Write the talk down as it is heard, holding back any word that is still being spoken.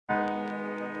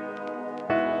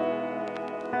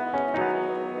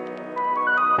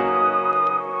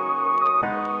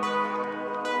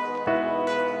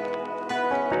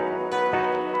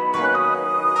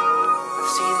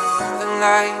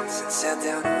lights and sat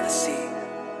down on the seat,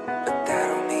 but that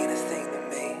don't mean a thing to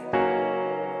me.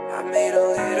 I made a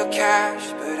little cash,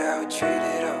 but I would trade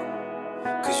it all,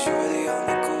 'cause you're the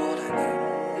only gold I need.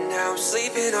 Now I'm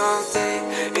sleeping all day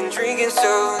and drinking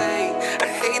so late. I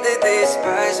hate that this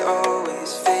buzz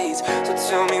always fades. So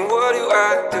tell me, what do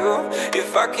I do if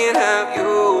I can't have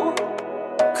you?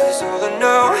 'Cause all I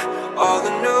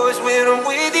know is when I'm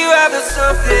with you I feel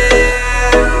something.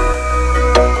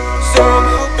 So I'm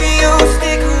hoping you'll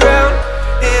stick around,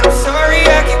 and I'm sorry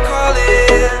I keep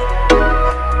calling,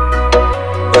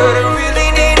 but I really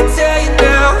need to tell you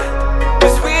now,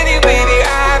 'cause with you baby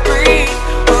I breathe.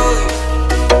 Oh,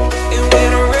 and when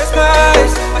I rest my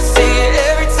eyes I see it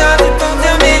every time. They both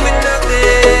tell me with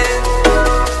nothing,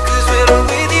 'cause when I'm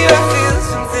with you I feel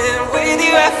something. With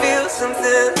you I feel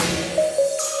something.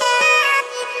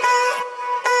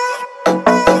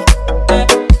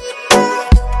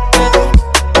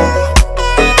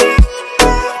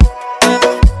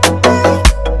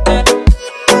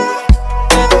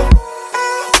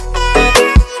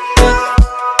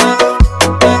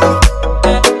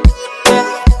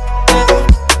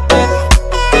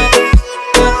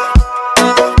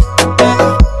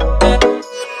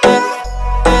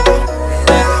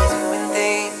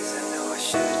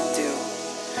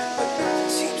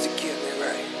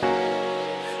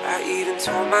 I even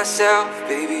told myself,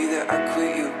 baby, that I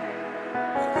quit you,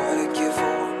 but what I give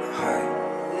for one more high.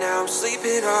 Now I'm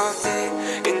sleeping all day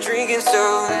and drinking so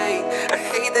late. I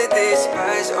hate that this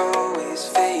buzz always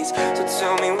fades. So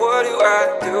tell me, what do I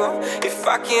do if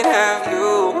I can't have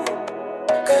you?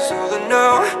 'Cause all I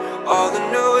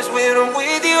know is when I'm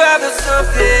with you I feel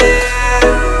something.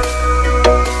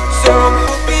 So I'm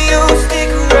hoping you'll stick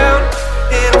around,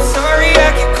 and I'm sorry I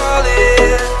keep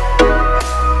calling,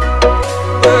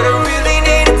 but I really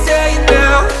need to tell you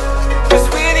now, 'cause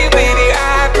with you baby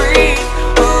I breathe.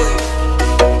 Oh,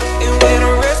 and when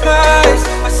I rest my eyes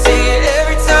I see it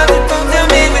every time. They both tell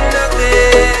me with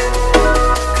nothing,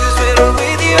 'cause when I'm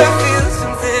with you I feel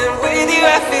something. With you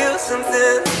I feel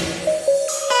something.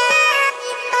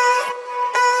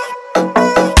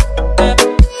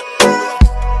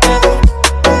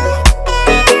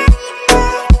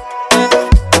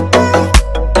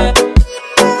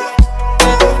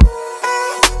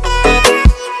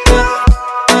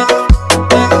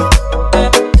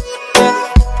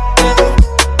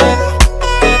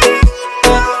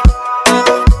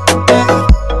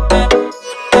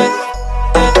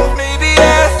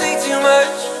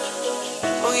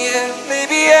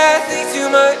 Maybe I think too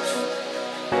much,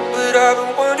 but I've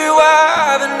been wondering why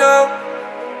I've been numb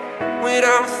when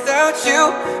I'm without you,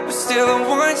 but still I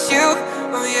want you.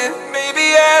 Oh yeah, maybe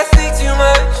I think too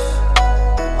much.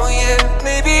 Oh yeah,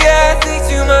 maybe I think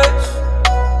too much,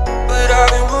 but I've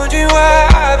been wondering why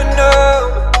I've been numb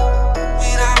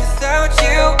when I'm without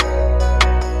you.